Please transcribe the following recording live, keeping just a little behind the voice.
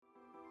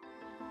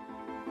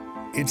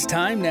It's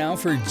time now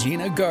for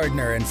Gina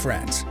Gardner and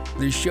Friends,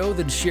 the show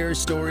that shares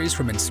stories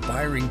from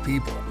inspiring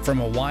people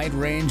from a wide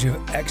range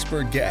of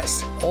expert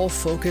guests, all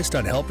focused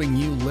on helping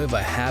you live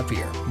a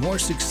happier, more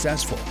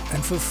successful,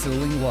 and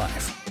fulfilling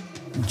life.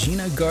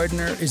 Gina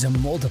Gardner is a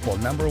multiple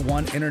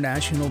 #1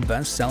 international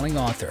best-selling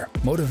author,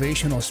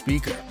 motivational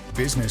speaker,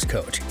 business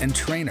coach, and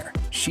trainer.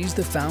 She's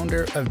the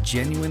founder of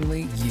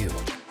Genuinely You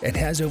and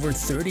has over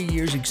 30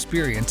 years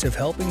experience of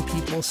helping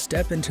people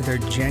step into their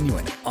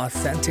genuine,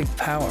 authentic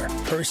power,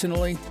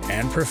 personally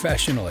and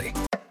professionally.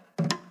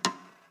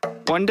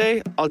 One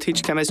day, I'll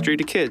teach chemistry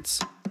to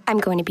kids. I'm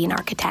going to be an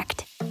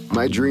architect.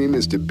 My dream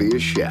is to be a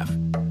chef.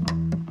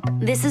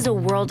 This is a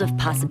world of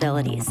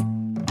possibilities.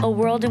 A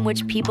world in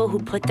which people who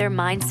put their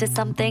minds to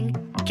something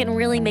can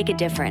really make a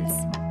difference.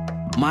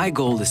 My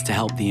goal is to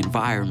help the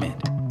environment.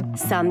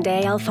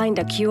 Someday I'll find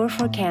a cure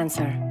for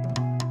cancer.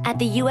 At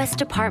the U.S.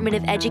 Department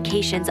of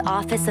Education's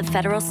Office of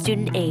Federal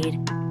Student Aid,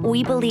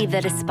 we believe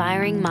that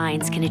aspiring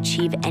minds can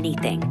achieve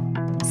anything.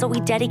 So we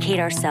dedicate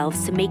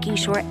ourselves to making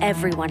sure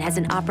everyone has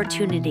an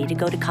opportunity to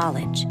go to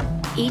college.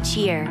 Each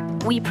year,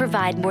 we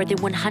provide more than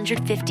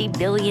 $150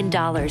 billion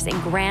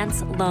in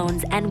grants,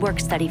 loans, and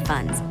work-study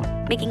funds,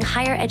 making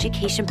higher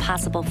education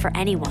possible for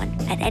anyone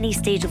at any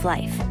stage of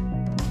life.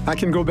 I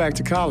can go back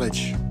to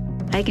college.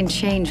 I can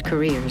change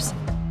careers.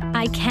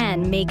 I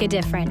can make a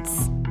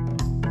difference.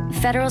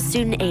 Federal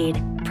Student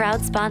Aid,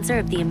 proud sponsor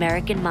of the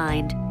American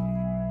Mind.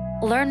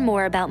 Learn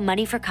more about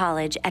money for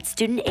college at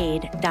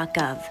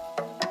studentaid.gov.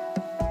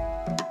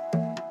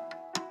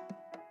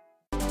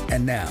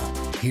 And now,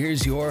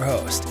 here's your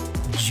host,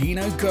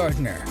 Gina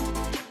Gardner.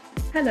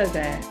 Hello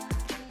there,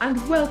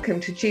 and welcome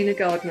to Gina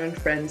Gardner and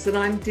Friends. And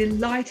I'm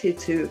delighted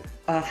to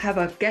have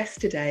our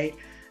guest today,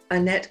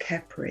 Annette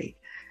Khepri.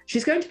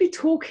 She's going to be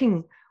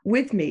talking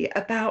with me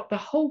about the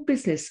whole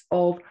business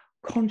of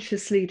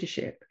conscious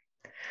leadership.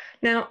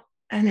 Now,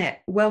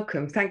 Annette,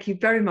 welcome. Thank you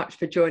very much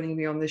for joining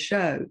me on the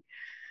show.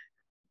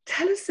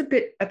 Tell us a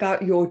bit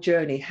about your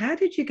journey. How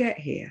did you get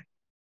here?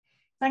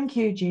 Thank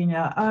you,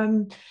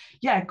 Gina.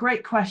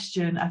 Great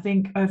question. I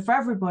think for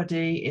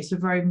everybody, it's a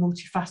very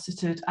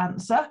multifaceted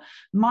answer.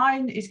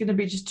 Mine is going to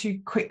be just two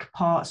quick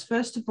parts.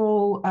 First of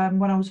all,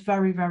 when I was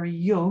very, very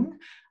young,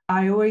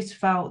 I always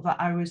felt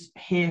that I was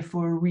here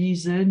for a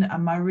reason,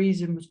 and my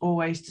reason was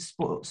always to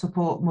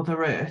support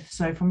Mother Earth.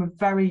 So from a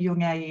very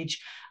young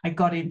age, I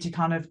got into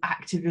kind of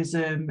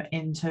activism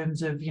in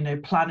terms of,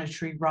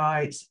 planetary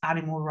rights,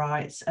 animal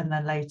rights, and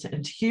then later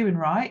into human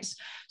rights.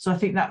 So I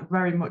think that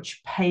very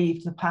much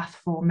paved the path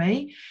for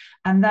me.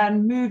 And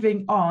then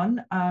moving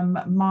on,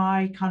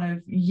 my kind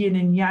of yin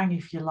and yang,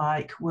 if you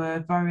like, were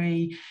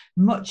very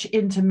much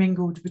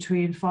intermingled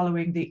between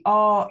following the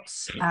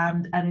arts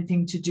and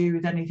anything to do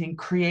with anything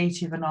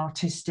creative and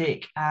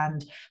artistic,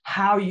 and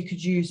how you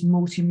could use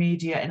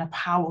multimedia in a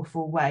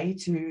powerful way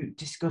to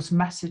discuss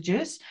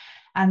messages.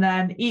 And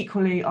then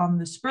equally on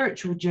the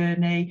spiritual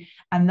journey.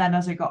 And then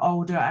as I got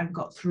older and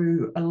got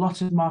through a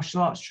lot of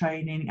martial arts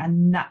training,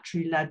 and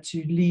naturally led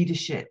to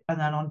leadership, and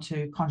then on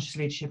to conscious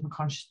leadership and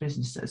conscious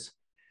businesses.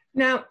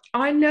 Now,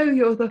 I know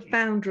you're the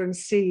founder and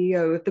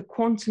CEO of the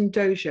Quantum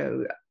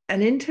Dojo,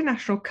 an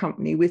international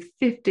company with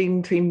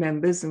 15 team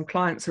members and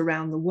clients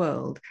around the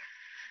world.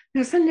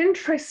 Now, it's an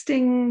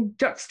interesting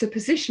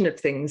juxtaposition of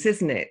things,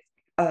 isn't it?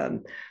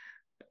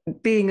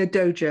 Being a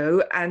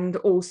dojo and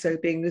also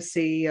being the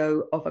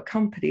CEO of a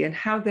company, and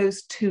how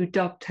those two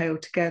dovetail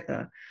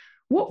together.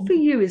 What for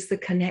you is the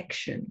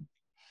connection?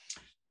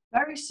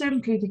 Very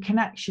simply, the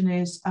connection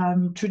is,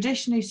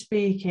 traditionally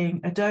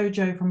speaking, a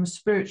dojo from a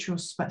spiritual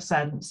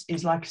sense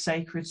is like a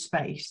sacred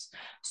space.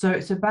 So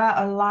it's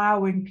about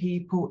allowing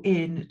people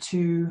in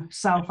to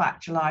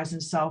self-actualize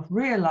and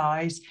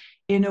self-realize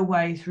in a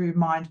way through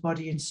mind,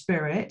 body, and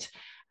spirit.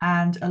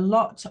 And a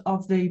lot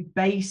of the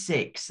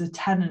basics, the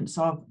tenets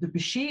of the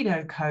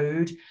Bushido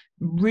code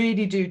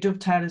really do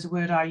dovetail, is a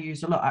word I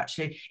use a lot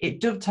actually. It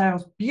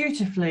dovetails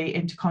beautifully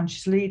into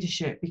conscious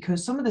leadership,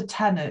 because some of the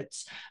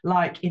tenets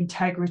like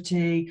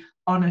integrity,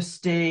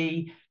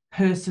 honesty,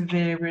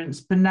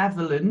 perseverance,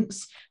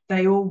 benevolence,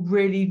 they all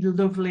really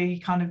lovely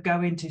kind of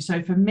go into.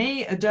 So for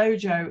me, a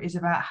dojo is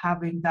about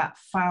having that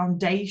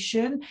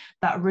foundation,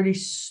 that really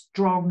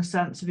strong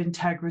sense of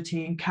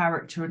integrity and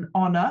character and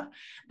honor,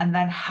 and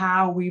then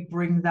how we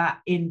bring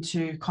that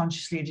into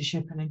conscious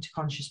leadership and into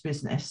conscious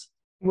business.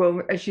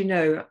 Well, as you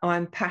know,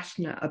 I'm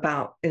passionate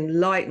about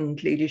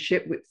enlightened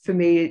leadership. For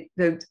me,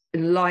 the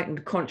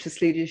enlightened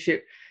conscious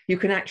leadership, you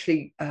can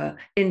actually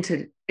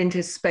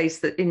interchange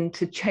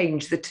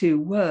the two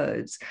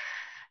words.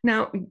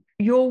 Now,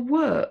 your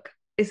work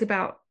is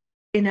about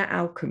inner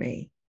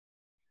alchemy.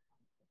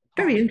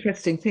 Very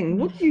interesting thing.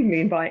 What do you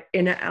mean by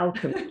inner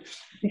alchemy?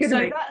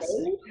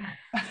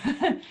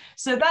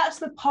 So that's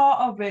the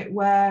part of it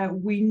where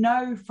we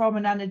know from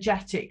an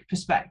energetic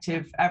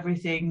perspective,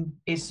 everything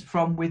is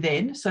from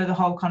within. So the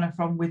whole kind of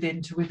from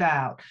within to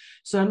without.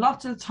 So a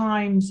lot of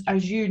times,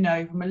 as you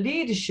know, from a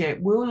leadership,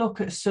 we'll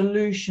look at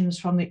solutions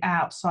from the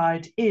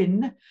outside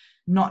in,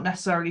 not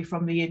necessarily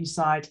from the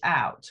inside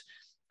out.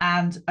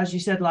 And as you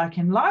said, like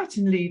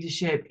enlightened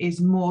leadership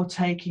is more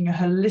taking a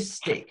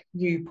holistic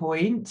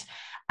viewpoint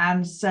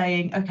and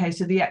saying, okay,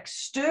 so the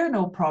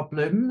external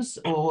problems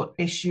or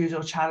issues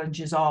or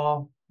challenges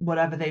are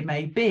whatever they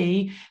may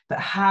be, but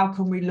how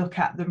can we look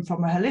at them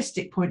from a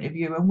holistic point of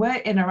view? And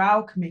where inner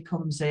alchemy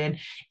comes in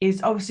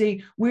is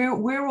obviously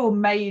we're all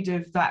made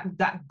of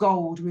that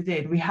gold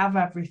within. We have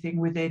everything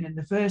within in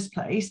the first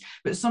place,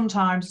 but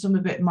sometimes some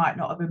of it might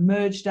not have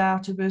emerged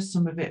out of us.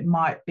 Some of it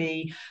might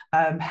be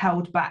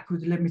held back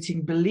with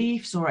limiting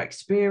beliefs or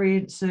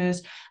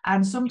experiences.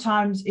 And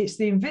sometimes it's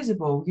the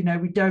invisible, you know,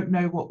 we don't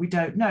know what we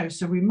don't know.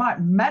 So we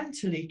might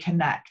mentally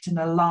connect and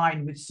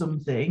align with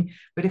something,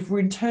 but if we're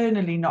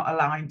internally not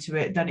aligned to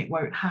it, then it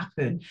won't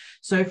happen.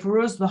 So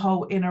for us, the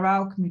whole inner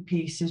alchemy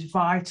piece is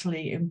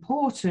vitally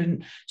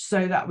important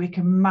so that we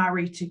can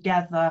marry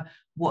together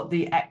what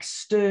the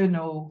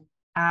external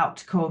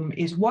outcome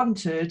is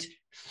wanted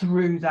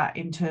through that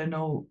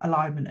internal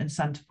alignment and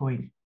center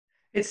point.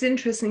 It's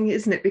interesting,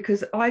 isn't it?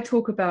 Because I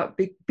talk about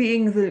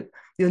being the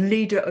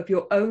leader of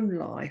your own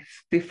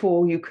life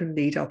before you can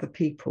lead other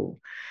people,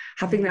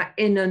 having that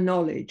inner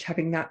knowledge,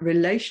 having that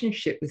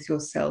relationship with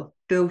yourself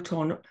built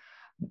on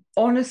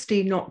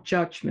honesty, not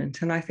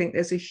judgment. And I think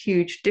there's a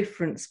huge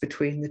difference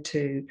between the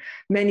two.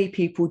 Many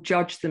people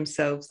judge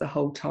themselves the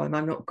whole time.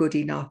 I'm not good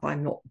enough.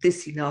 I'm not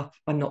this enough.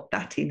 I'm not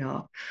that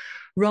enough.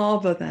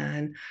 Rather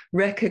than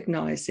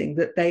recognizing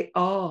that they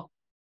are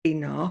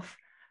enough,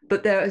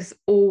 but there is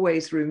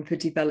always room for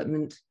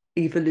development,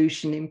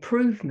 evolution,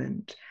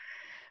 improvement.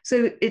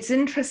 So it's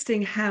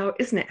interesting how,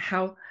 isn't it,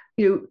 how,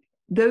 you know,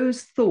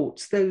 those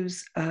thoughts,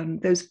 those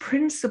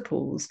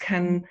principles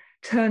can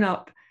turn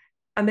up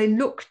and they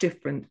look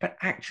different, but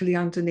actually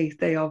underneath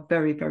they are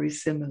very, very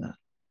similar.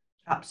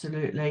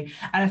 Absolutely.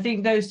 And I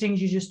think those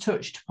things you just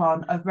touched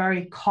upon are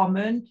very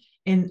common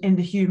in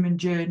the human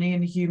journey,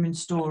 in the human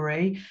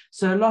story.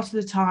 So a lot of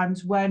the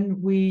times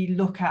when we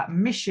look at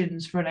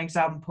missions, for an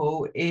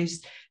example,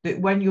 is that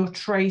when you're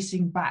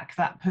tracing back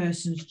that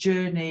person's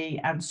journey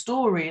and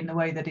story in the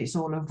way that it's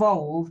all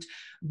evolved,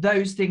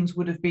 those things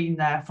would have been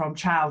there from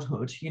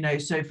childhood, you know.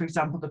 So for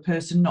example, the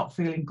person not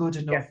feeling good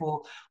enough,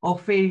 or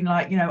feeling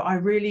like, you know, I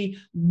really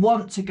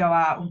want to go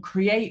out and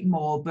create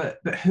more, but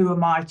who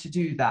am I to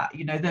do that?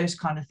 You know, those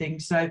kind of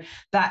things. So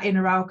that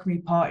inner alchemy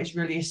part is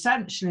really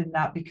essential in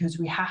that, because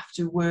we have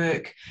to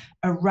work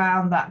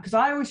around that. Because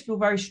I always feel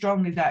very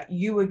strongly that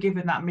you were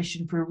given that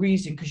mission for a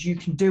reason, because you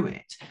can do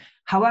it.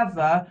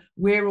 However,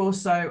 we're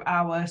also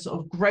our sort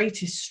of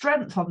greatest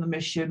strength on the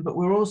mission, but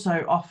we're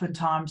also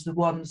oftentimes the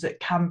ones that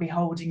can be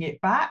holding it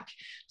back.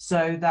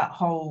 So that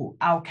whole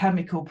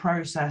alchemical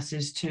process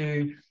is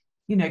to,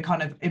 you know,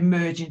 kind of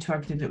emerge into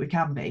everything that we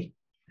can be.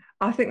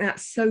 I think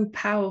that's so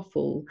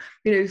powerful.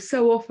 You know,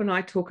 so often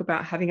I talk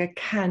about having a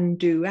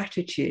can-do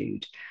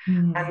attitude,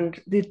 and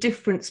the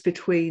difference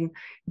between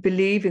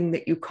believing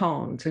that you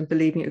can't and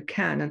believing you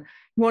can. And I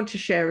want to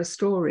share a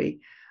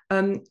story.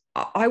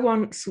 I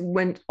once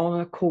went on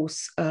a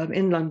course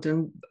in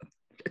London,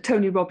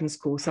 Tony Robbins'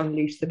 course,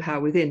 Unleash the Power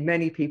Within.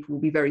 Many people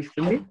will be very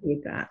familiar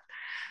with that.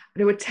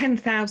 There were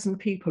 10,000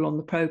 people on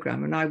the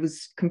program, and I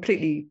was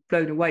completely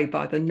blown away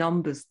by the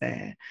numbers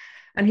there.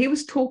 And he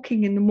was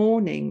talking in the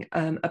morning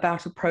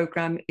about a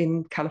program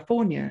in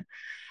California,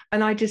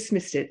 and I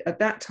dismissed it. At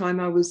that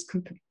time, I was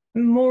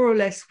more or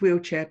less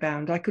wheelchair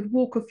bound. I could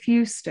walk a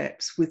few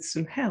steps with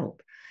some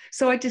help.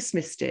 So I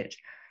dismissed it.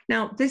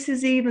 Now, this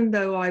is even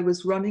though I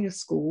was running a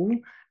school,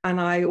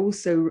 and I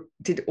also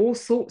did all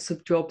sorts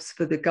of jobs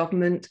for the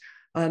government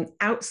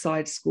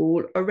outside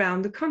school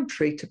around the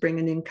country to bring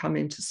an income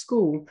into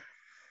school.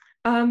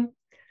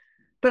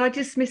 But I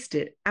dismissed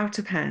it out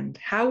of hand.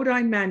 How would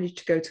I manage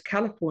to go to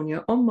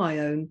California on my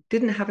own?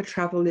 Didn't have a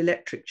travel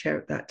electric chair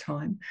at that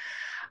time.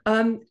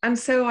 And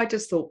so I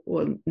just thought,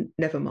 well,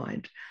 never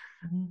mind.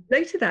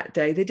 Later that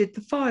day, they did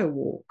the fire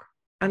walk.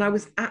 And I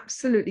was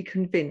absolutely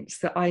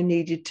convinced that I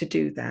needed to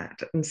do that.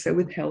 And so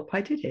with help,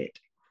 I did it.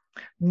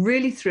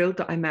 Really thrilled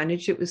that I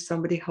managed it with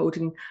somebody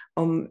holding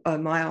on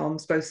my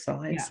arms, both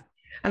sides.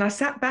 Yeah. And I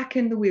sat back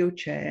in the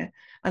wheelchair,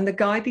 and the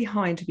guy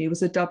behind me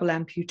was a double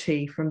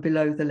amputee from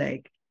below the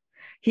leg.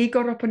 He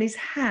got up on his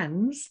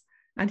hands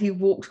and he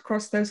walked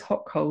across those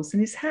hot coals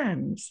in his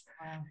hands.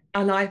 Wow.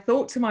 And I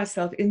thought to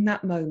myself in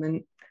that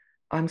moment,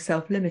 I'm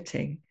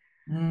self-limiting.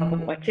 I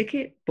bought my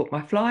ticket, booked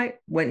my flight,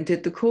 went and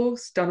did the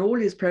course, done all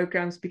his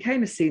programs,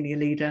 became a senior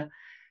leader.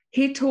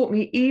 He taught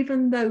me,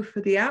 even though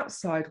for the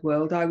outside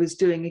world I was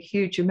doing a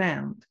huge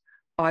amount,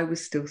 I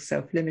was still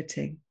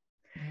self-limiting.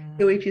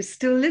 So if you're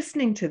still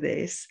listening to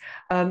this,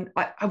 I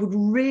would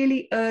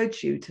really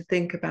urge you to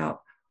think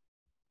about,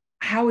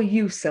 how are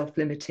you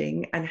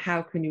self-limiting and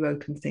how can you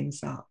open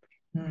things up?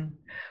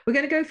 We're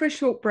going to go for a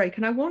short break,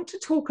 and I want to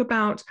talk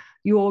about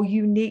your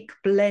unique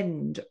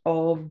blend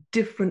of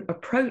different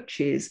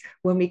approaches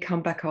when we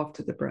come back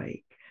after the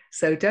break.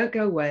 So don't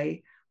go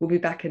away. We'll be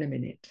back in a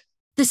minute.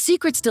 The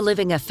Secrets to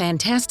Living a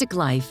Fantastic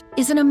Life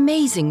is an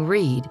amazing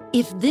read.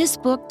 If this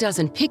book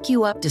doesn't pick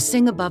you up to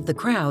sing above the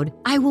crowd,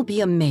 I will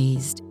be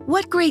amazed.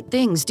 What great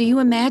things do you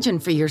imagine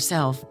for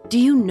yourself? Do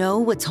you know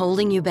what's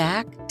holding you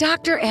back?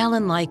 Dr.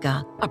 Alan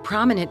Leica, a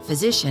prominent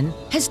physician,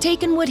 has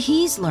taken what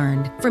he's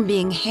learned from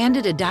being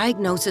handed a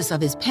diagnosis of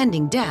his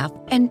pending death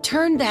and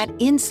turned that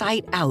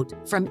insight out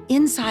from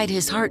inside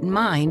his heart and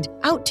mind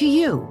out to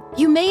you.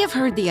 You may have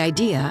heard the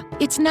idea,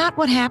 it's not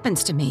what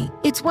happens to me,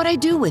 it's what I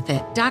do with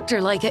it.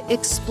 Dr. Leica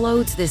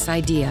explodes this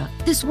idea,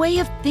 this way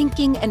of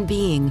thinking and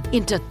being,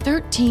 into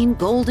 13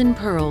 golden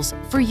pearls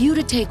for you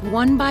to take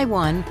one by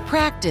one,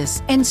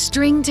 practice, and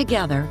string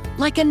together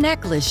like a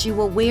necklace you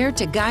will wear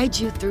to guide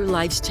you through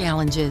life's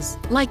challenges.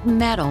 Like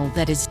metal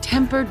that is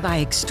tempered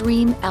by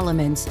extreme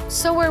elements,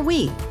 so are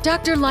we.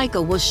 Dr.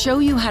 Leica will show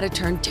you how to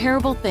turn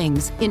terrible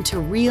things into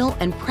real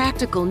and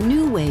practical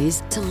new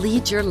ways to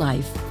lead your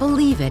life.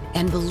 Believe it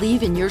and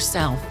believe in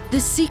yourself. The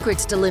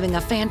Secrets to Living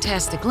a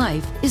Fantastic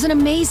Life is an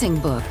amazing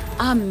book.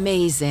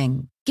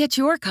 Amazing. Get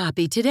your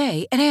copy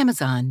today at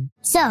Amazon.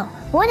 So,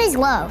 what is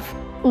love?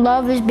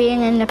 Love is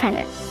being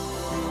independent.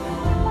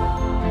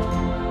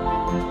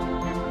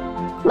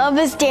 Love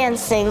is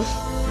dancing.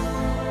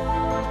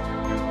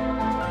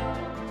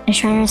 At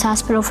Shriners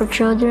Hospital for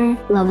Children,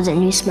 love is a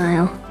new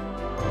smile.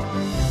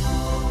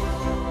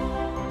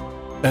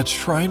 At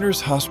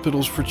Shriners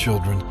Hospitals for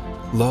Children,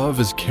 love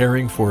is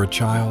caring for a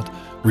child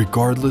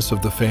regardless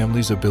of the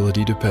family's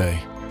ability to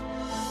pay.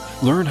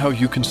 Learn how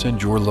you can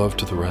send your love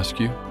to the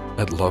rescue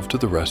at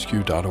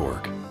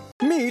lovetotherescue.org.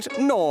 Meet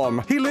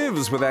Norm. He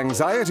lives with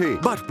anxiety,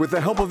 but with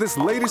the help of this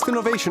latest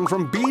innovation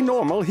from Be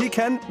Normal, he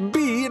can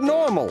be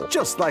normal,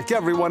 just like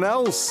everyone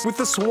else. With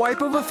the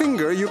swipe of a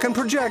finger, you can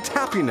project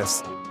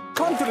happiness,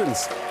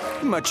 confidence,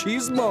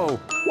 machismo.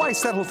 Why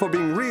settle for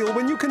being real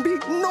when you can be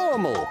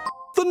normal?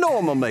 The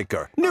Normal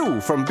Maker.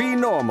 New from Be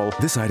Normal.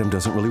 This item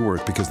doesn't really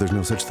work because there's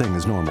no such thing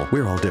as normal.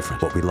 We're all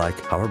different. What we like,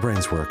 how our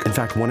brains work. In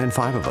fact, 1 in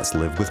 5 of us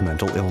live with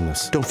mental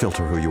illness. Don't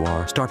filter who you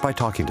are. Start by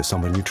talking to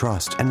someone you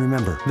trust. And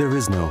remember, there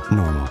is no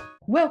normal.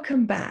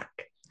 Welcome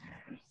back.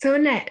 So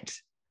Annette,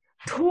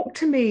 talk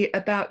to me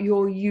about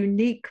your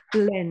unique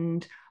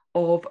blend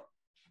of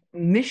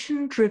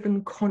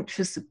mission-driven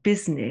conscious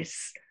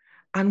business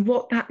and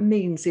what that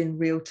means in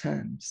real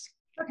terms.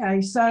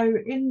 Okay, so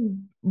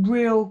in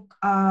real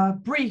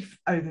brief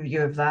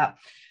overview of that,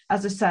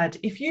 as I said,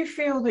 if you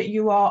feel that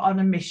you are on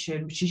a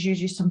mission, which is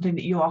usually something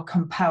that you are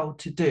compelled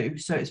to do,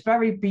 so it's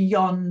very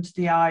beyond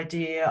the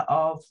idea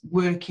of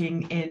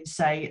working in,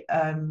 say,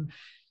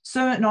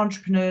 certain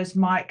entrepreneurs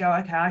might go,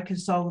 okay, I can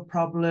solve a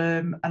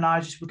problem and I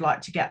just would like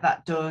to get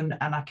that done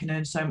and I can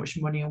earn so much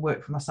money and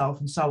work for myself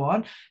and so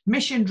on.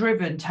 Mission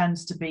driven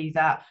tends to be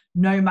that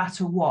no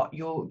matter what,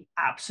 you're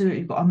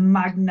absolutely got a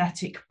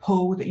magnetic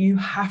pull that you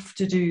have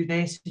to do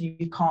this and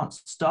you can't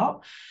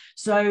stop.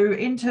 So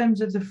in terms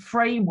of the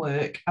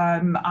framework,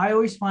 I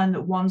always find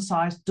that one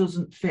size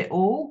doesn't fit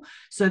all.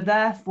 So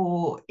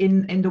therefore,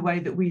 in the way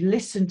that we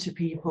listen to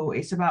people,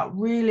 it's about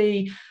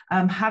really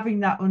having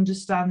that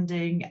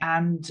understanding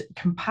and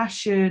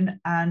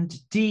compassion and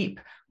deep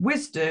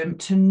wisdom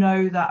to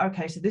know that,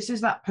 okay, so this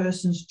is that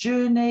person's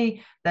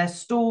journey, their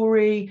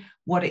story,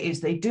 what it is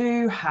they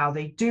do, how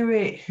they do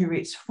it, who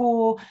it's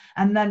for,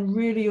 and then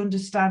really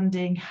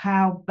understanding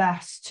how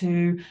best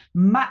to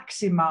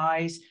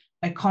maximize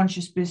a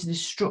conscious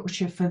business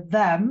structure for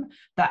them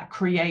that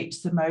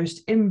creates the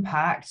most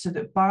impact, so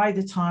that by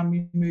the time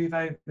we move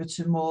over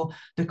to more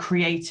the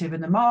creative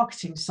and the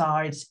marketing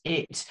sides,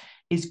 it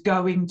is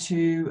going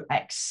to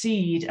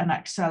exceed and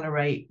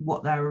accelerate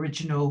what their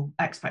original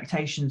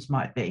expectations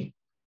might be.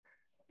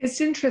 It's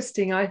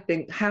interesting, I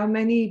think, how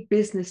many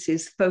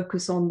businesses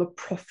focus on the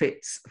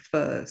profits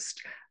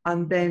first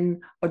and then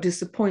are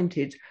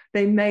disappointed.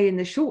 They may in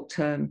the short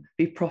term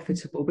be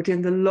profitable, but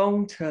in the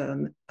long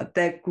term,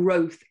 their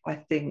growth, I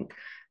think,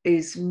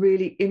 is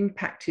really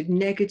impacted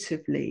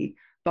negatively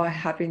by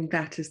having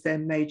that as their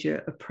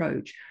major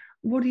approach.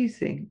 What do you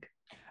think?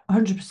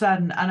 100%.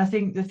 And I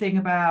think the thing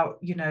about,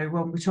 you know,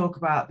 when we talk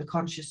about the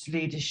conscious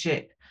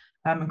leadership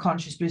and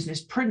conscious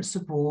business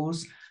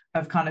principles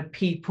of kind of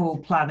people,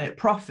 planet,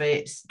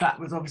 profits, that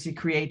was obviously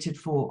created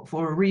for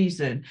a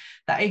reason.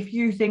 That if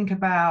you think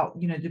about,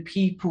 you know, the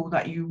people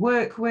that you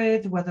work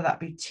with, whether that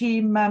be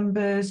team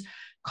members,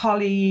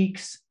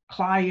 colleagues,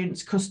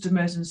 clients,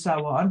 customers, and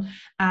so on,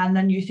 and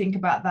then you think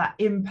about that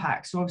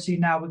impact. So obviously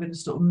now we're going to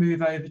sort of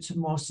move over to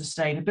more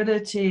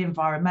sustainability,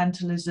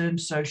 environmentalism,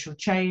 social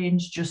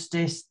change,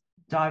 justice,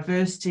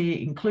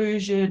 diversity,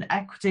 inclusion,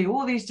 equity,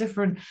 all these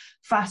different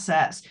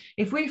facets.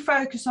 If we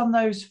focus on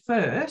those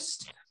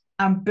first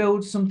and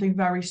build something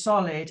very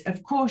solid,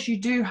 of course you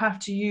do have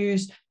to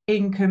use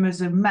income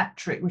as a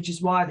metric, which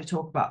is why they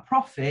talk about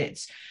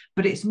profits,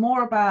 but it's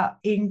more about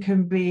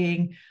income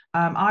being,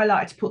 I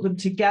like to put them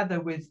together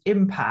with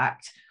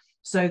impact,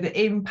 so the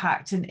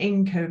impact and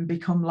income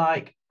become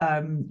like,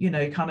 you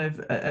know, kind of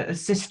a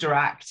sister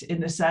act, in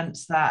the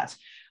sense that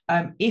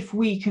if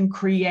we can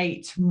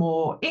create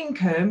more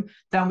income,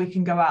 then we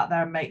can go out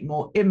there and make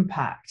more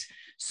impact.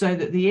 so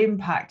that the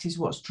impact is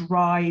what's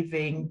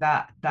driving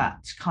that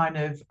kind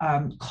of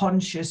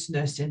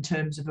consciousness in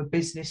terms of a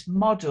business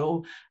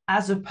model,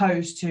 as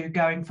opposed to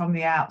going from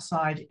the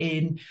outside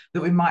in,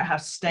 that we might have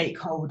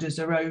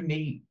stakeholders are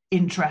only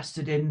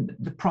interested in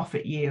the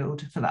profit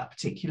yield for that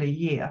particular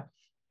year.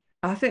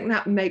 I think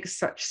that makes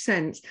such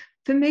sense.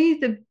 For me,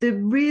 the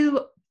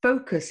real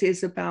focus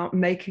is about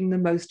making the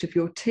most of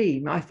your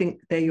team. I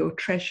think they're your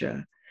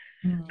treasure.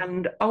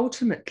 And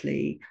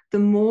ultimately, the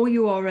more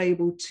you are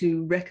able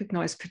to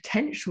recognize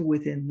potential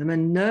within them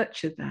and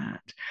nurture that,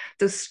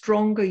 the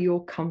stronger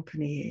your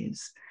company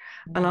is.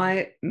 And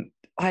I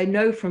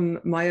know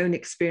from my own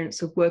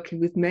experience of working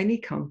with many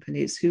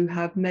companies who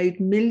have made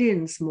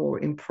millions more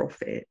in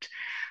profit,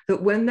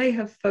 that when they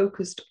have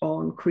focused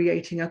on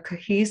creating a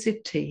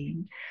cohesive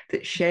team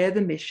that share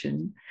the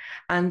mission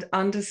and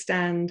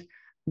understand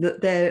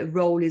that their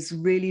role is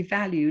really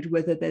valued,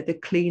 whether they're the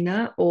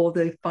cleaner or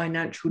the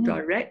financial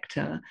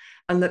director,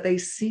 and that they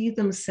see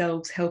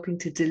themselves helping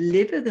to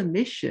deliver the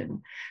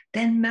mission,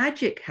 then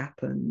magic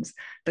happens.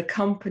 The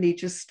company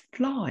just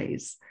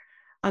flies.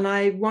 And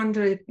I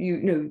wonder if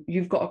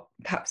you've got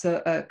perhaps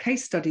a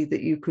case study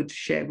that you could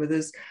share with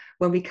us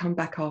when we come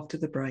back after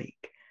the break.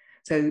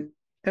 So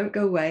don't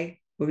go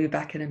away. We'll be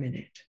back in a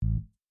minute.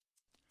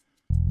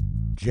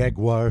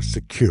 Jaguar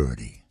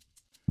Security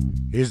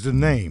is the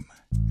name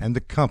and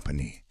the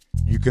company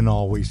you can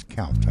always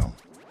count on.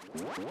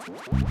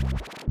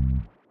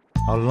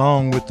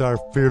 Along with our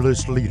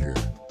fearless leader,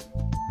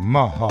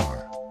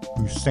 Mahar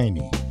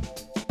Hussaini,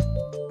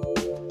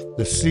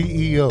 the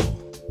CEO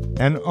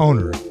and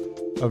owner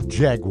of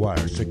Jaguar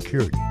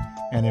Security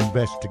and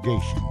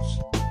Investigations,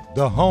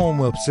 the home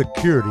of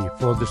security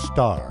for the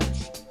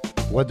stars,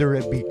 whether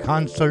it be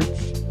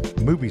concerts,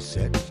 movie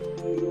sets,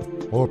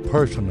 or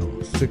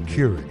personal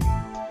security.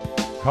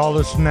 Call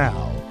us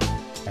now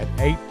at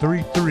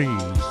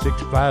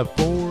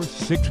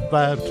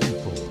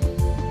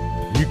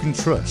 833-654-6524. You can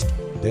trust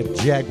that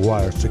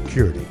Jaguar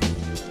Security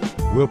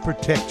will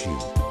protect you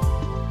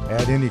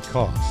at any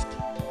cost.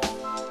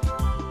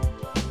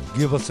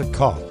 Give us a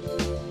call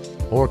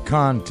or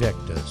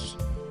contact us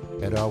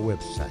at our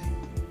website,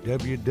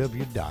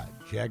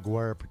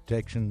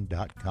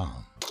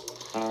 www.jaguarprotection.com.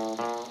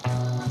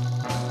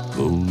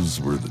 Those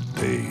were the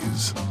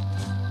days.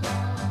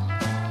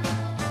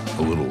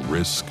 A little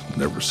risk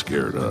never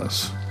scared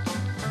us.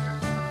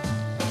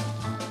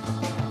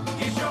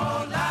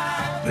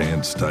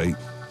 Pants tight,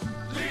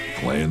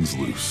 plans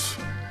loose.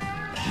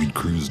 We'd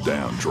cruise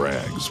down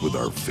drags with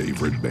our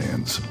favorite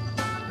bands.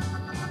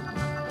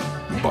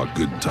 We bought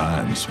good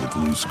times with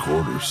loose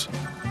quarters.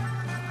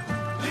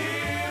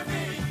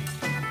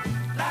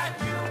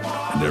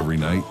 And every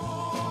night,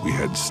 we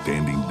had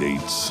standing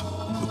dates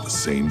with the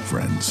same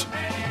friends.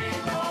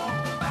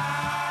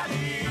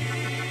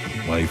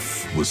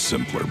 Life was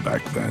simpler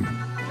back then.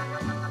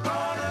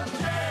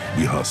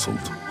 We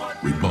hustled,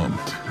 we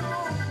bumped,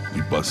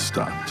 we bus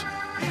stopped,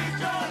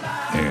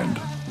 and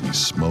we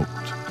smoked.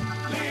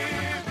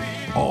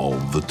 All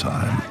the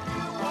time.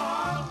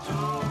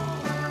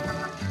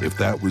 If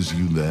that was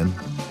you then,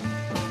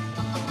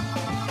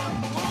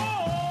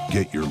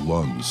 get your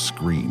lungs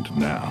screened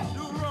now.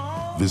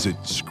 Visit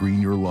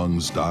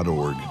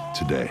screenyourlungs.org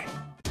today.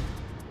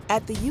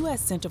 At the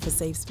U.S. Center for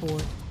Safe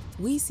Sport,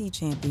 we see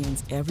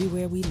champions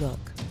everywhere we look.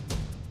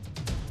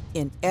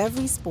 In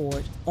every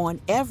sport,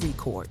 on every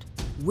court,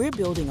 we're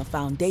building a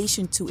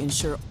foundation to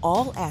ensure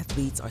all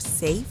athletes are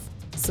safe,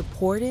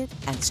 supported,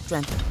 and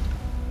strengthened.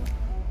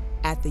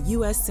 At the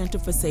U.S. Center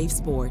for Safe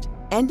Sport,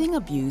 ending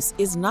abuse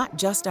is not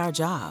just our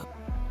job.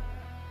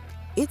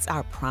 It's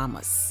our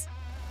promise.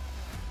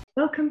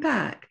 Welcome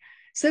back.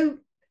 So,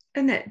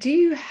 Annette, do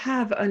you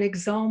have an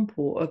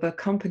example of a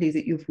company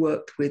that you've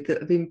worked with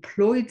that have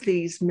employed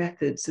these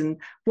methods and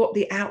what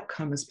the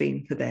outcome has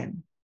been for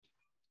them?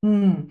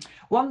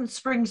 One that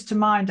springs to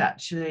mind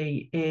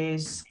actually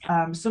is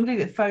somebody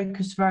that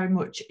focused very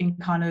much in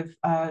kind of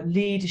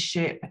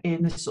leadership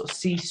in the sort of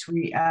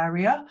C-suite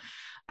area.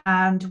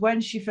 And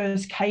when she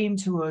first came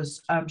to us,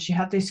 she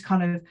had this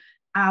kind of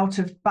out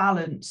of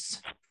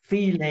balance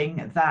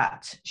feeling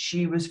that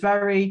she was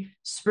very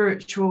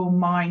spiritual,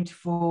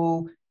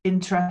 mindful,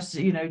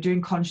 interested,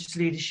 doing conscious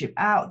leadership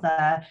out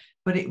there,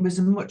 but it was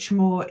much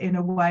more in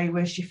a way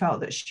where she felt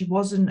that she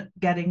wasn't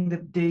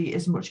getting the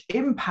as much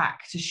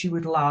impact as she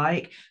would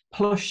like.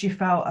 Plus, she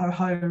felt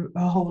her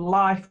whole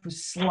life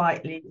was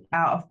slightly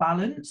out of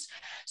balance.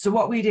 So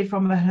what we did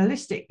from a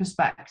holistic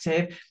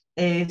perspective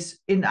is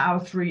in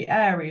our 3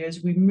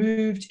 areas, we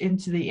moved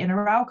into the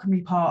inner alchemy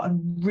part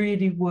and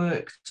really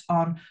worked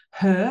on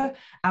her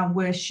and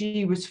where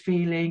she was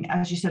feeling,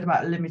 as you said,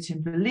 about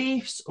limiting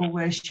beliefs, or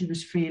where she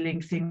was feeling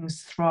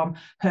things from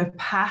her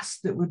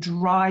past that were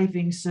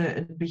driving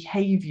certain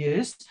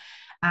behaviors.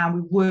 and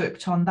we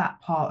worked on that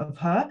part of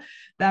her.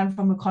 Then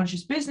from a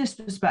conscious business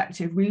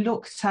perspective, we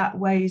looked at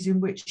ways in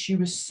which she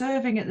was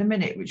serving at the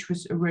minute, which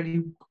was a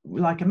really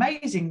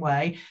amazing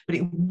way, but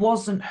it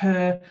wasn't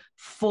her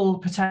full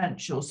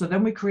potential. So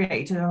then we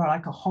created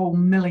like a whole $1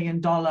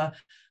 million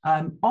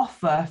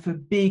offer for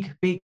big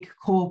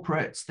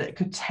corporates that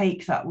could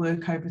take that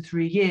work over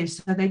 3 years,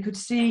 so they could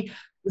see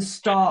the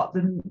start,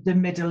 the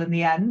middle and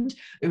the end.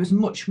 It was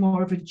much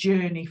more of a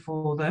journey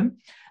for them.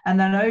 And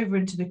then over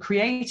into the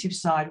creative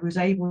side, was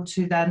able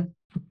to then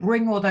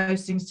bring all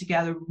those things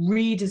together,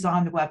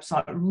 redesign the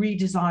website,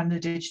 redesign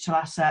the digital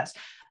assets,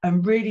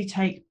 and really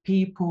take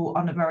people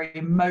on a very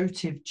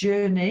emotive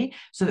journey,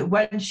 so that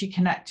when she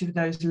connected with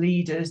those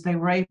leaders, they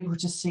were able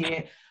to see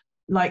it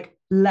like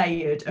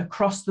layered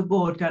across the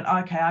board, going,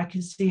 okay, I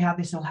can see how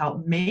this will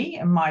help me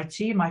and my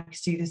team. I can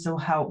see this will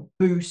help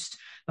boost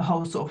the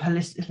whole sort of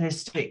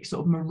holistic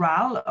sort of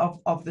morale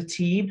of the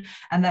team.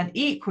 And then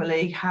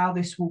equally, how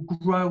this will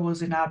grow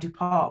us in our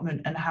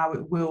department, and how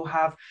it will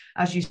have,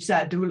 as you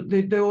said,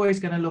 they're always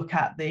going to look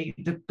at the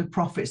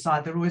profit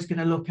side. They're always going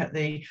to look at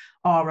the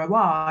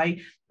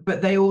ROI,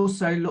 but they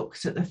also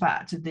looked at the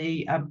fact of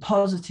the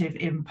positive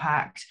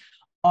impact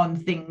on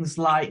things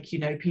like,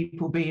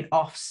 people being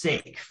off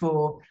sick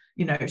for,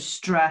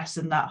 stress,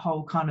 and that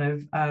whole kind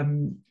of,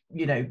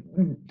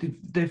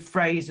 the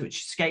phrase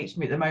which escapes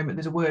me at the moment.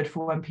 There's a word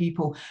for when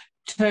people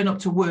turn up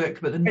to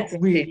work, but they're not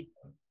really,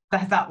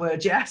 that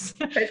word, yes.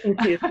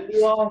 You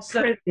are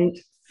present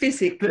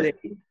physically,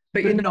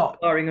 but you're not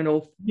firing an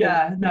awful.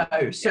 Yeah,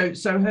 no.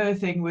 So her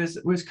thing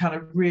was kind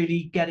of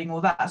really getting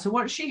all that. So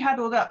once she had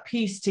all that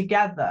piece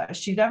together,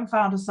 she then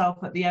found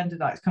herself at the end of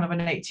that, it's kind of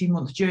an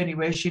 18-month journey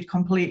where she'd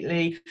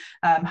completely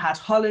had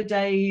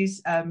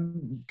holidays,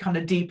 kind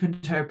of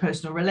deepened her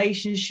personal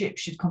relationship.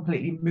 She'd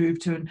completely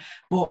moved to and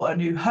bought a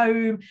new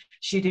home.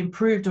 She'd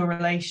improved her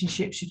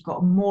relationship. She'd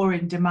got more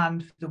in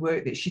demand for the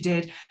work that she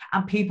did,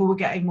 and people were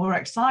getting more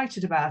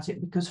excited about it,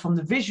 because from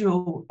the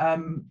visual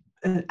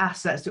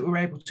assets that we were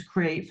able to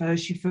create for her,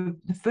 she for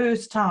the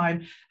first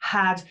time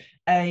had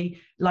a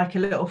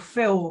little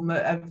film,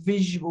 a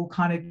visual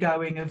kind of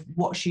going of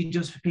what she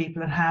does for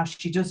people and how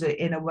she does it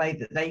in a way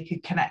that they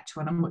could connect to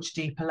on a much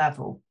deeper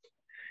level.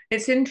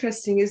 It's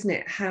interesting, isn't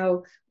it,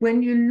 how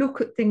when you look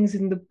at things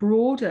in the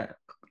broader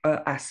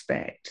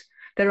aspect,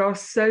 there are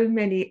so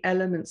many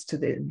elements to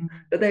them,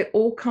 but they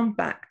all come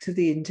back to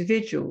the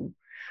individual.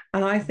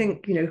 And I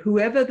think,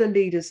 whoever the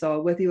leaders are,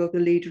 whether you're the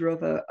leader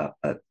of a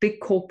big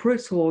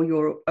corporate or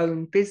your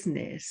own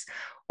business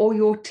or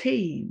your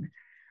team,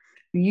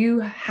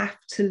 you have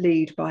to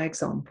lead by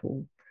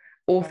example.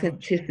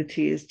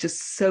 Authenticity is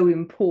just so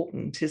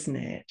important, isn't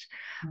it?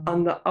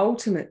 And that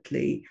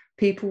ultimately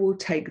people will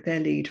take their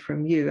lead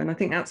from you. And I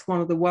think that's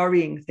one of the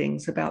worrying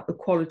things about the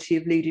quality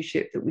of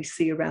leadership that we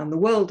see around the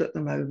world at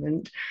the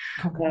moment.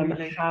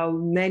 How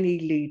many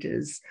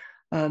leaders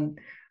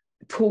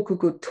talk a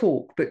good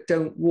talk, but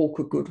don't walk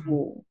a good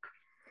walk.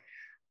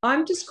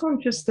 I'm just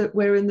conscious that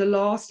we're in the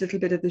last little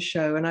bit of the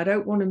show, and I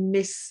don't want to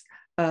miss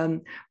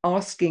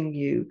asking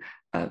you,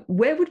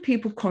 where would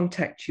people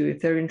contact you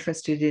if they're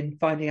interested in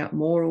finding out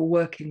more or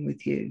working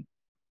with you?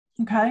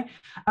 Okay.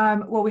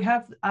 Well, we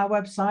have our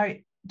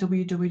website,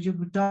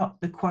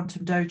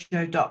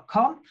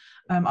 www.thequantumdojo.com.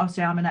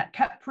 Obviously, I'm Annette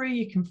Khepri.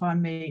 You can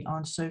find me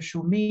on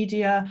social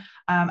media,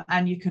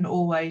 and you can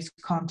always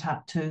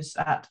contact us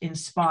at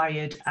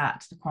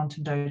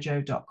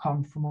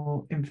inspired@thequantumdojo.com for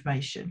more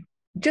information.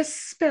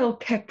 Just spell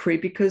Khepri,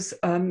 because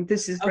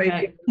this is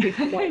very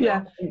people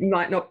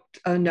might not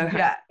know how to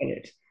spell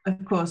it.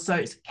 Of course. So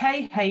it's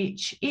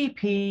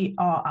Khepri.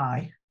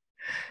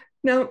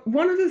 Now,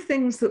 one of the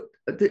things that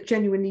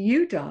Genuinely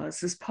You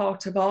does as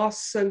part of our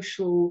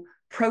social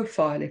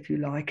profile, if you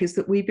like, is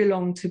that we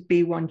belong to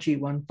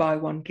B1G1, Buy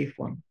One, Give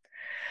One.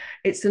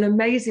 It's an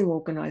amazing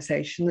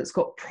organization that's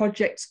got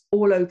projects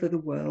all over the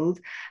world,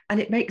 and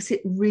it makes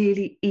it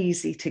really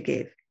easy to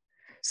give.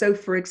 So,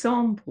 for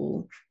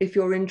example, if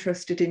you're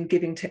interested in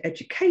giving to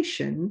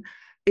education,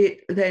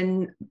 it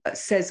then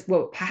says,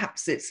 well,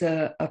 perhaps it's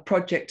a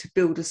project to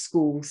build a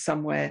school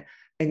somewhere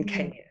in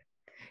Kenya.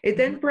 It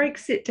then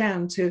breaks it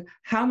down to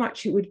how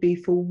much it would be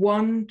for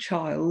one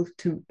child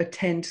to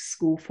attend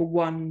school for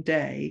one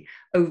day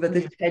over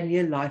the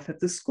 10-year life of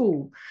the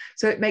school.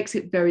 So it makes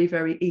it very,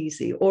 very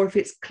easy. Or if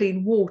it's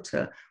clean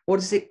water,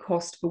 what does it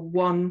cost for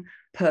one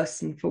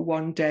person for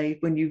one day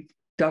when you've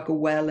dug a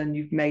well and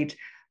you've made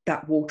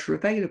that water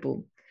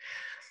available?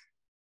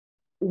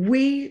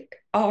 We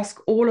ask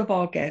all of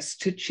our guests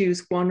to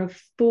choose one of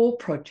 4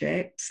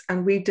 projects,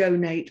 and we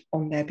donate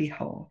on their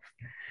behalf.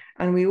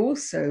 And we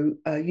also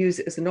use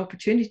it as an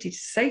opportunity to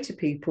say to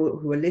people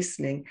who are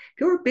listening, if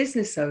you're a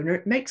business owner,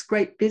 it makes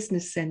great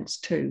business sense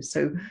too.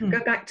 So go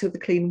back to the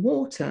clean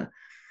water.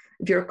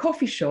 If you're a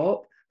coffee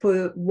shop,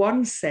 for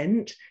 1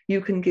 cent,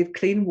 you can give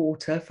clean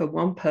water for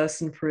one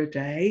person for a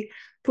day.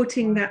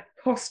 Putting that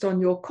cost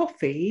on your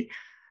coffee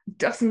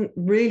doesn't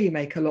really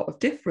make a lot of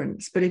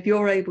difference. But if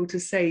you're able to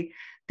say,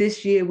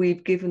 this year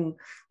we've given,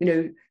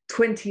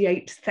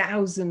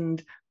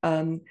 28,000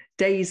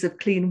 days of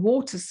clean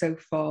water so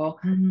far.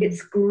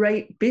 It's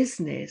great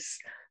business,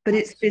 but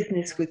it's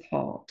business with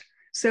heart.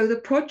 So the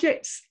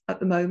projects at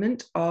the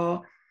moment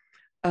are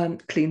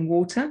clean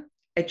water,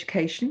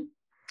 education,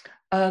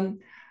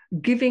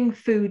 giving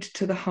food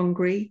to the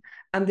hungry,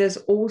 and there's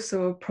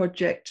also a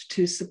project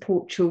to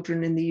support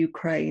children in the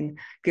Ukraine,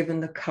 given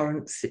the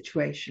current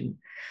situation.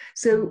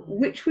 So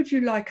which would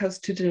you like us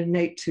to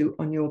donate to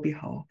on your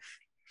behalf?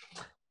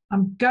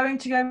 I'm going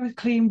to go with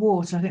clean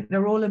water. I think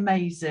they're all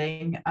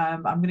amazing.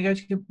 I'm going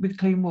to go with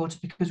clean water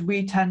because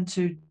we tend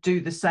to do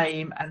the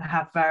same and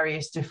have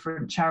various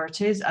different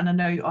charities. And I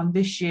know on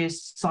this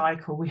year's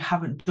cycle, we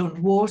haven't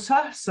done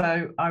water.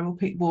 So I will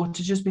pick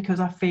water just because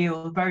I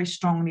feel very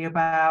strongly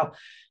about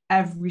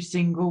every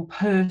single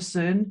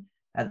person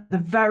at the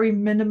very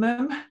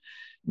minimum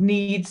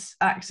needs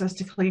access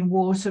to clean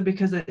water,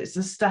 because it's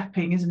a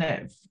stepping, isn't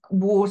it?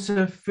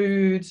 Water,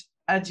 food,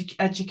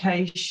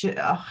 education.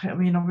 I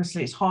mean,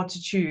 obviously it's hard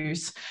to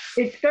choose.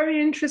 It's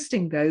very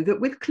interesting though that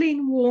with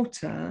clean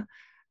water,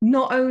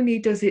 not only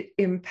does it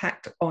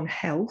impact on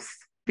health,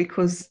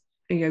 because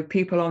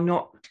people are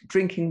not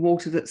drinking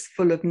water that's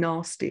full of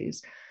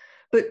nasties,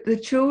 but the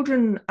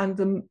children and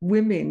the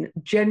women,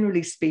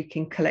 generally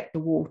speaking, collect the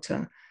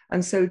water.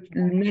 And so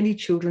many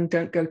children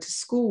don't go to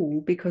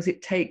school because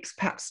it takes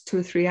perhaps 2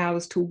 or 3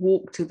 hours to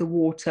walk to the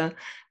water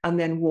and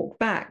then walk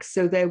back.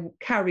 So they're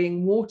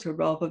carrying water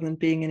rather than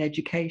being in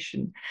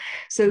education.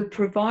 So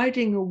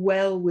providing a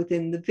well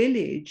within the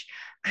village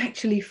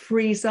actually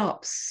frees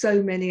up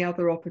so many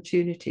other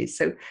opportunities.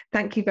 So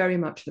thank you very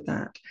much for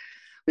that.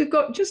 We've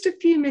got just a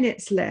few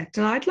minutes left,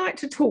 and I'd like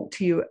to talk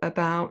to you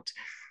about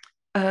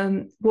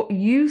what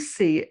you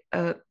see.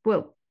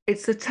 Well,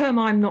 it's a term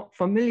I'm not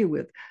familiar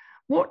with.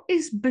 What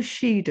is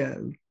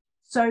Bushido?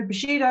 So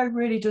Bushido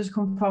really does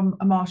come from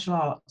a martial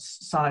arts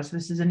side. So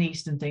this is an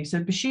Eastern thing.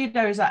 So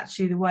Bushido is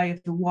actually the way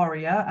of the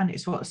warrior, and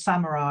it's what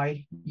samurai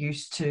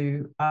used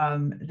to,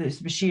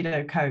 this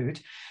Bushido code.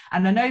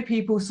 And I know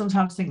people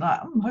sometimes think like,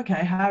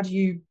 okay, how do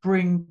you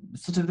bring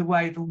sort of the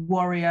way of the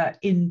warrior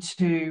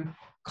into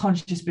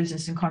conscious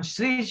business and conscious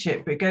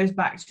leadership? But it goes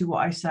back to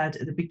what I said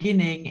at the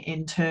beginning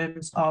in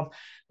terms of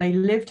they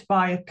lived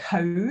by a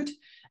code,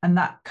 and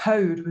that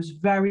code was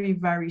very,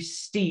 very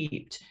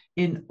steeped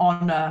in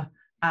honor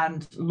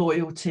and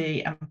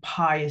loyalty and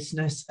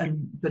piousness and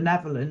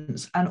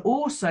benevolence. And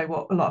also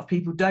what a lot of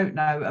people don't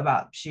know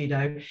about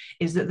Bushido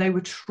is that they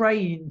were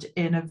trained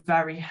in a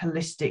very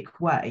holistic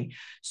way.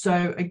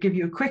 So I'll give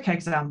you a quick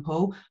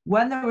example.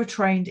 When they were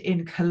trained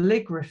in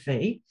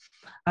calligraphy,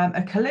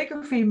 a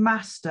calligraphy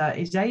master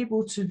is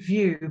able to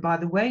view by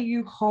the way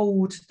you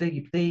hold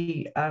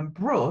the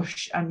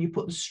brush and you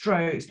put the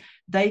strokes,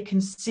 they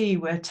can see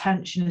where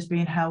tension is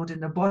being held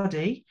in the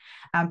body.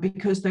 And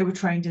because they were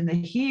trained in the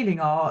healing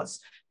arts,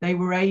 they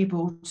were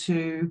able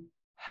to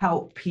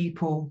help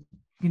people,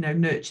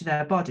 nurture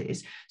their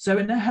bodies. So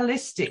in a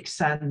holistic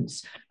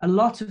sense, a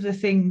lot of the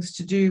things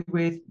to do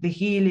with the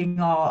healing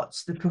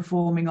arts, the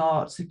performing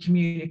arts, the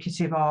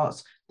communicative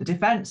arts, the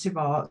defensive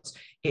arts,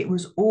 it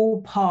was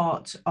all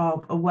part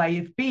of a way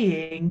of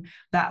being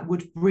that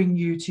would bring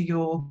you to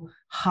your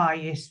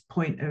highest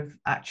point of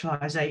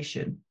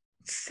actualization.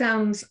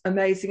 Sounds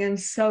amazing and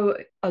so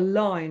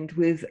aligned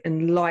with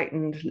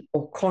enlightened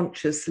or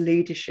conscious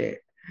leadership.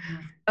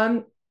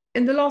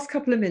 In the last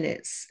couple of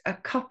minutes, a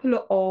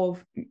couple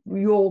of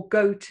your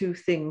go-to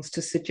things to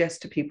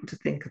suggest to people to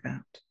think about.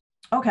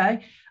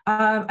 Okay,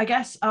 I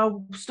guess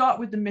I'll start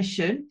with the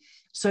mission.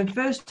 So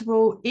first of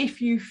all,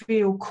 if you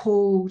feel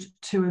called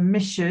to a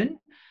mission,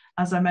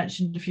 as I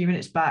mentioned a few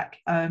minutes back,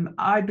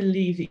 I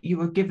believe that you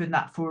were given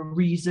that for a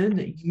reason,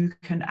 that you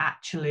can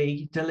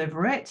actually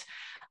deliver it.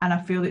 And I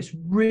feel it's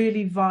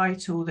really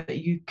vital that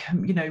you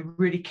can,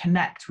 really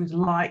connect with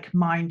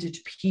like-minded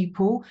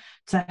people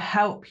to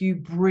help you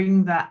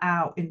bring that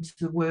out into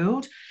the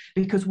world.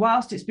 Because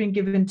whilst it's been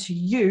given to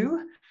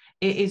you,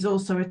 it is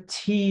also a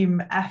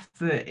team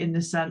effort in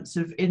the sense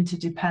of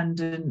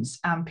interdependence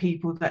and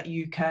people that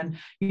you can,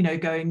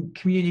 go and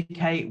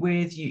communicate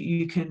with.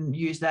 You can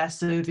use their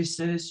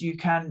services. You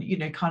can,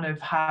 kind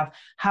of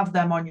have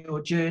them on your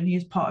journey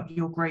as part of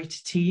your greater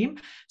team.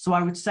 So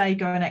I would say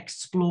go and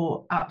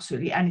explore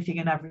absolutely anything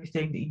and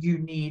everything that you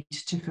need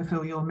to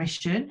fulfill your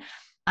mission.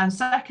 And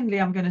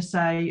secondly, I'm going to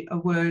say a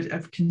word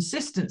of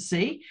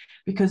consistency,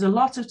 because a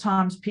lot of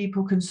times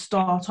people can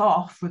start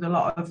off with a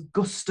lot of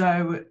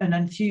gusto and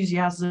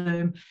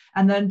enthusiasm,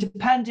 and then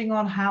depending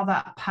on how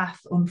that path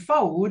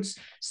unfolds,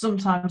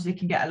 sometimes they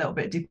can get a little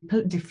bit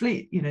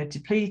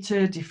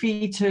depleted,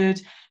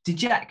 defeated,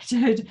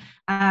 dejected.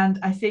 And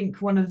I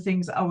think one of the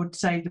things that I would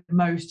say the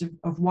most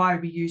of why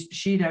we use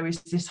Bushido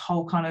is this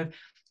whole kind of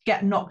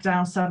get knocked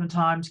down 7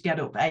 times, get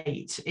up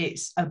 8.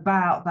 It's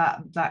about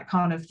that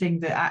kind of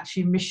thing, that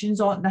actually missions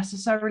aren't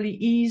necessarily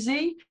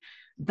easy.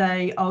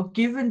 They are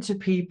given to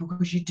people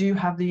because you do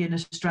have the inner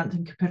strength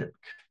and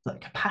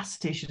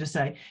capacity, should I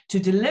say, to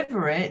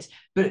deliver it,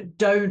 but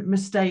don't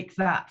mistake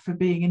that for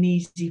being an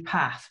easy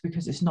path,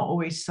 because it's not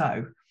always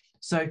so.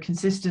 So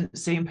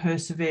consistency and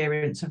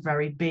perseverance are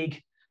very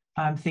big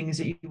things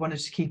that you wanted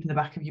to keep in the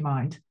back of your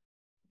mind.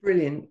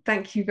 Brilliant.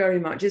 Thank you very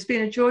much. It's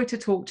been a joy to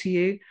talk to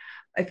you.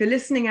 If you're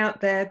listening out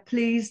there,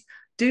 please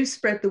do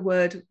spread the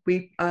word.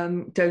 We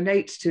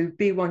donate to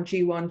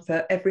B1G1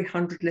 for every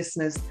 100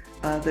 listeners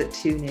that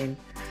tune in.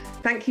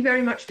 Thank you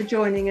very much for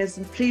joining us,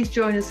 and please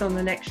join us on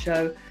the next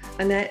show.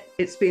 Annette,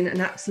 it's been an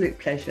absolute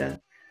pleasure.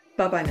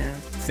 Bye-bye now.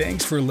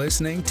 Thanks for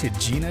listening to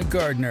Gina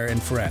Gardner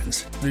and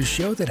Friends, the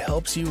show that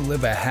helps you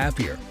live a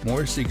happier,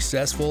 more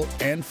successful,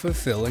 and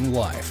fulfilling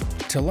life.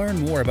 To learn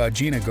more about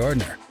Gina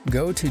Gardner,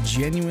 go to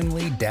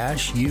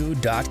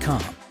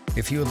genuinely-u.com.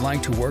 If you would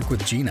like to work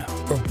with Gina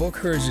or book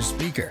her as a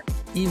speaker,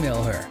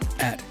 email her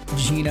at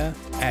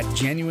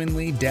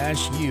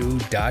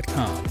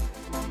gina@genuinely-u.com.